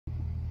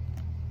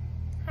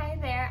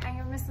there, I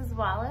am Mrs.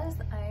 Wallace.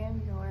 I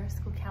am your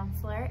school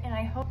counselor, and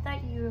I hope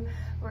that you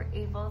were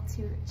able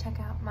to check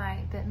out my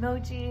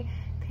Bitmoji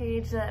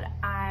page that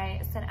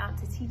I sent out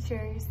to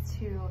teachers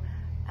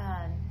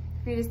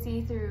for you to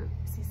see through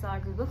Seesaw or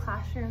Google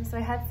Classroom. So I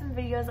had some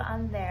videos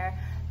on there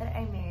that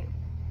I made,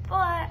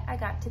 but I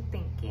got to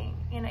thinking,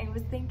 and I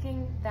was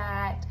thinking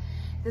that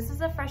this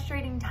is a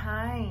frustrating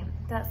time,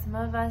 that some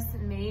of us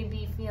may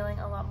be feeling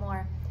a lot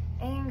more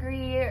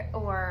angry,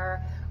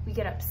 or we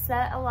get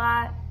upset a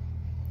lot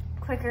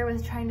quicker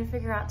with trying to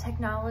figure out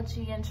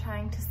technology and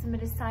trying to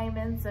submit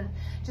assignments and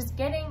just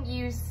getting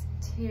used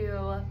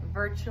to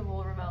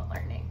virtual remote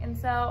learning. And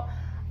so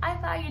I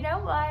thought, you know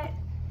what?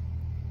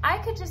 I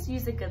could just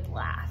use a good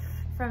laugh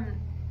from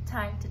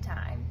time to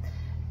time.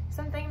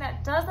 Something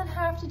that doesn't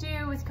have to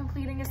do with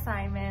completing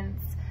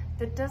assignments,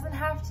 that doesn't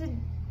have to,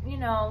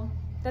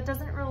 that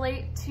doesn't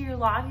relate to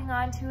logging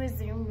on to a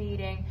Zoom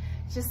meeting,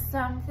 just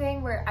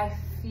something where I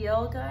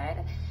feel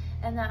good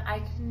and that I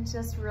can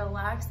just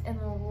relax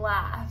and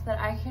laugh, that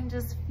I can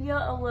just feel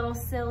a little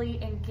silly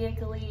and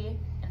giggly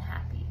and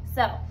happy.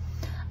 So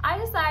I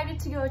decided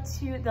to go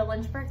to the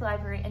Lynchburg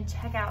Library and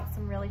check out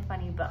some really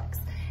funny books.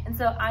 And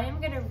so I am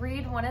gonna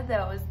read one of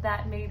those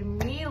that made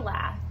me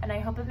laugh, and I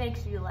hope it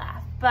makes you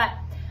laugh. But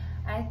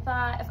I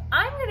thought, if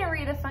I'm gonna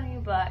read a funny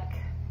book,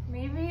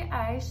 maybe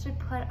I should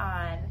put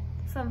on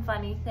some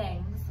funny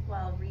things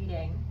while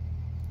reading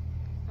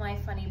my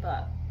funny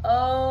book.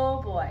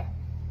 Oh boy.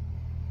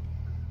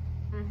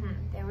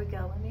 There we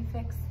go. Let me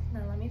fix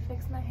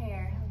my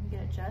hair. Let me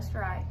get it just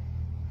right.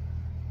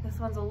 This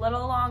one's a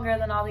little longer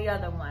than all the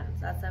other ones.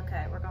 That's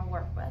okay. We're gonna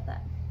work with it.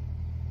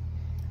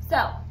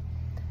 So,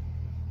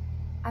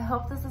 I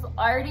hope this is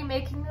already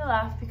making me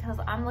laugh, because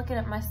I'm looking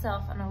at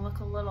myself and I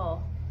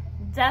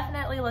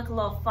definitely look a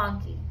little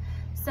funky.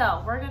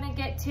 So, we're gonna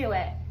get to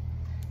it.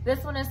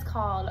 This one is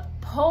called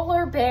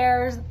Polar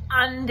Bear's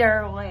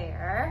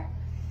Underwear.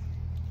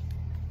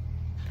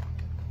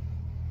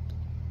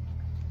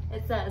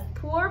 It says,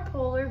 poor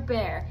polar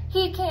bear,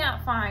 he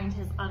can't find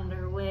his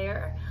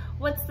underwear.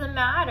 What's the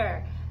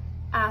matter?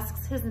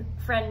 Asks his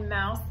friend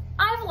Mouse.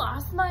 I've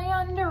lost my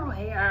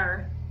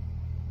underwear.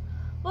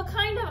 What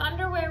kind of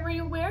underwear were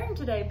you wearing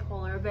today,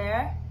 polar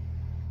bear?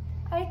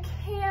 I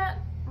can't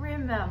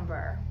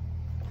remember.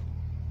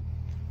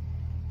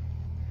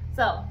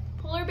 So,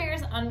 Polar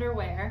Bear's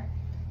Underwear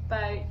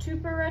by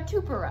Tupera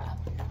Tupera.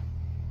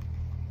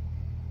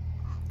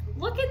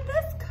 Look at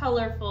this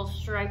colorful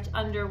striped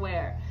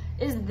underwear.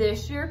 Is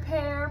this your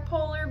pair,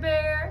 polar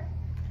bear?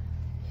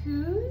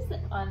 Whose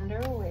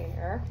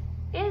underwear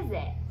is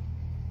it?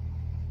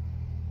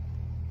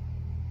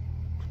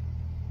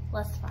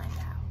 Let's find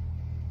out.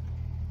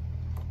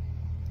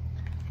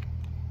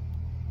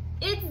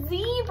 It's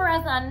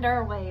Zebra's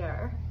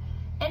underwear,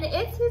 and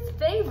it's his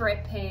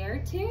favorite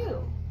pair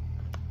too.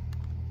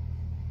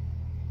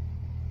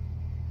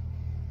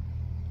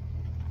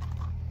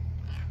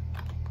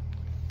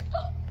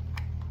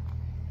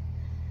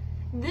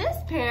 This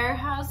pair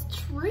has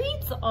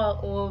treats all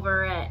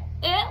over it.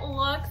 It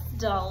looks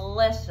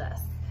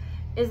delicious.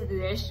 Is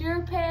this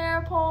your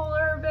pair,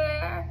 polar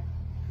bear?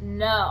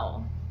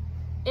 No,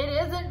 it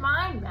isn't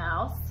mine,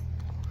 Mouse.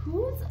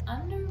 Whose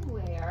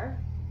underwear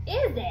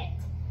is it?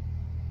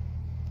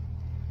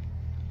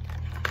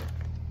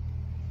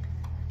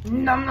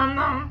 Nom nom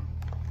nom.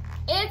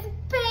 It's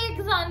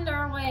Pig's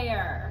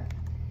underwear.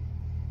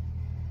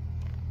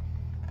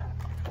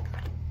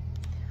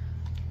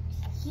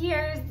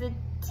 Here's the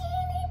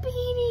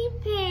teeny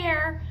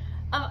pair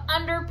of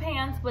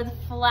underpants with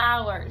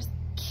flowers.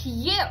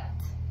 Cute!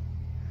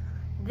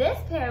 This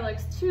pair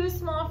looks too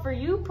small for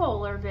you,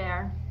 polar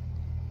bear.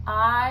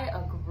 I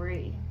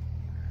agree.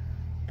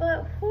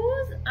 But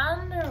whose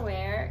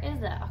underwear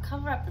is it? I'll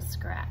cover up the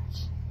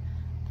scratch.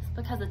 It's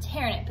because of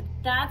tearing it, but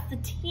that's the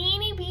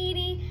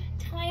teeny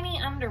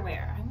tiny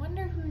underwear. I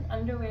wonder whose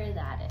underwear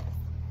that is.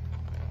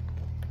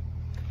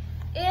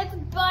 It's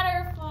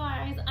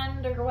Butterfly's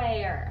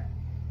underwear.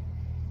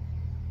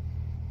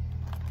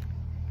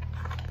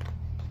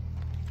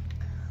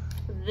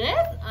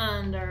 This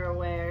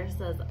underwear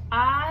says,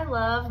 I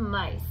love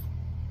mice.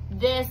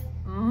 This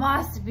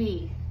must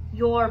be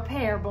your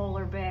pair,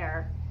 polar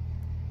bear.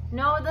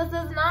 No, this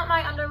is not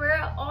my underwear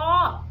at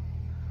all.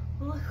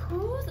 Well,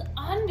 whose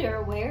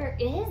underwear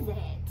is it?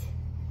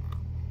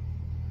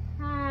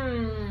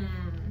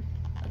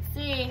 Let's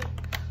see.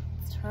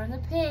 Let's turn the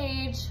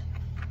page.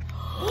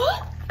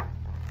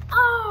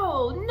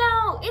 Oh,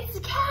 no, it's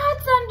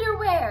Cat's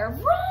underwear.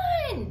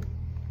 Run!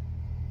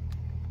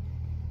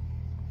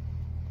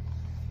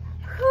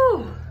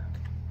 Whew.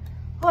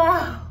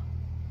 Wow.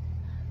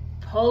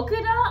 Polka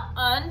dot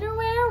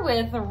underwear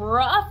with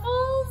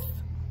ruffles?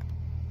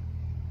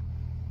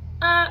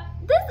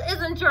 This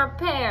isn't your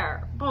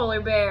pair,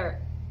 polar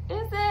bear,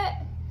 is it?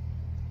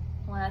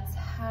 Let's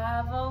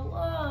have a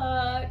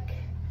look.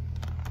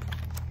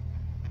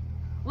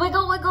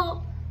 Wiggle,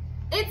 wiggle.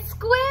 It's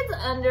Squid's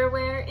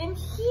underwear, and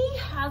he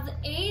has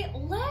 8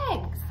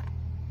 legs.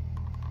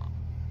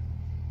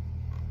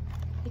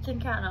 You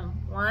can count them.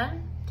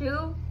 1,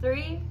 2,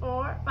 3,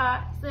 4,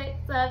 5, 6,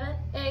 7,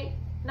 8,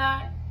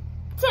 9,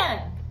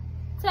 10.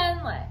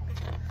 10 legs.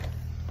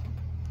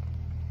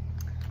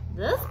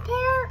 This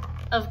pair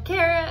of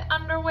carrot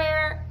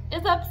underwear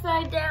is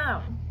upside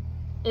down.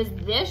 Is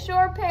this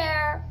your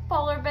pair,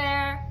 polar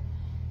bear?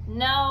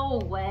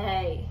 No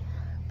way.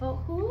 But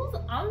whose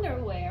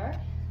underwear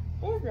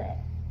is it?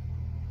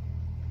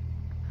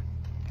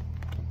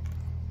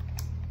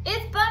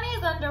 It's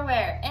Bunny's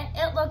underwear, and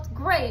it looked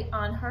great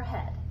on her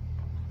head.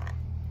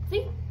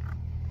 See?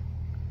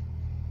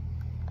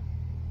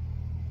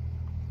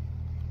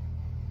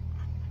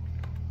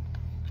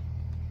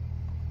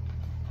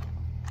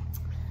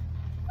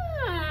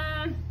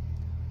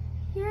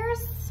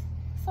 Here's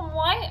some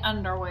white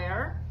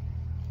underwear.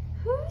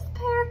 Whose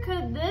pair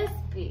could this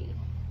be?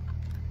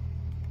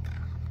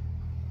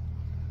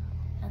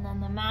 And then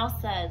the mouse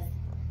says,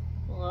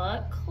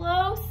 look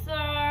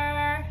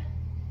closer.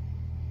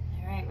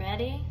 All right,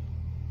 ready?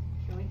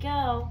 Here we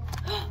go.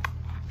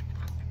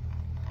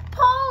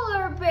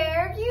 Polar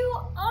bear, you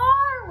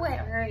are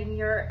wearing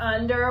your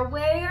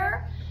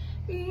underwear.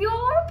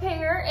 Your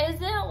pair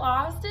isn't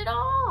lost at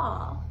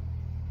all.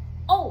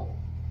 Oh,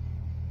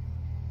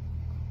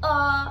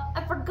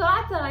 I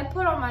forgot that I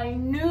put on my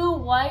new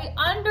white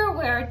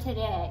underwear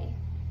today.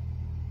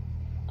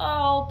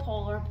 Oh,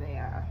 polar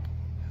bear,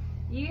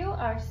 you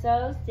are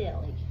so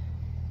silly.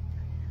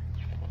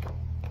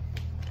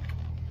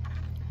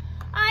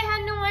 I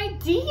had no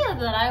idea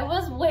that I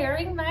was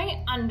wearing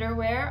my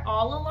underwear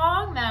all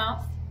along,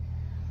 Mouse.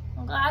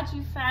 I'm glad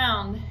you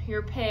found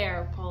your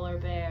pair, polar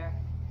bear.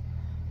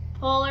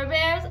 Polar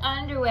bear's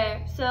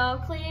underwear,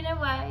 so clean and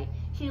white.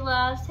 He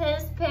loves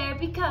his pair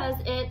because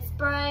it's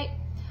bright.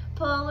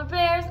 Polar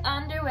bear's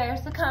underwear,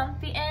 so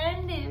comfy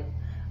and new.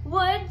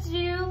 Would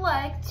you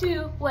like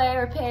to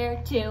wear a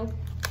pair too?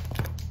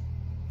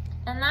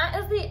 And that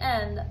is the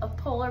end of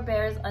Polar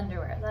Bear's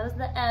underwear. That is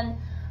the end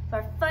of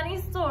our funny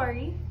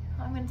story.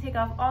 I'm gonna take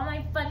off all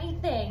my funny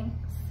things.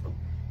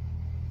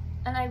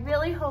 And I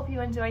really hope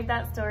you enjoyed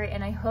that story,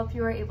 and I hope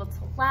you were able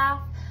to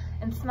laugh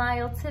and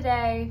smile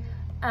today.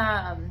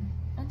 And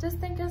just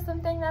think of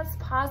something that's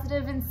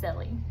positive and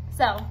silly.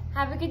 So,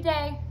 have a good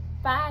day.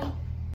 Bye.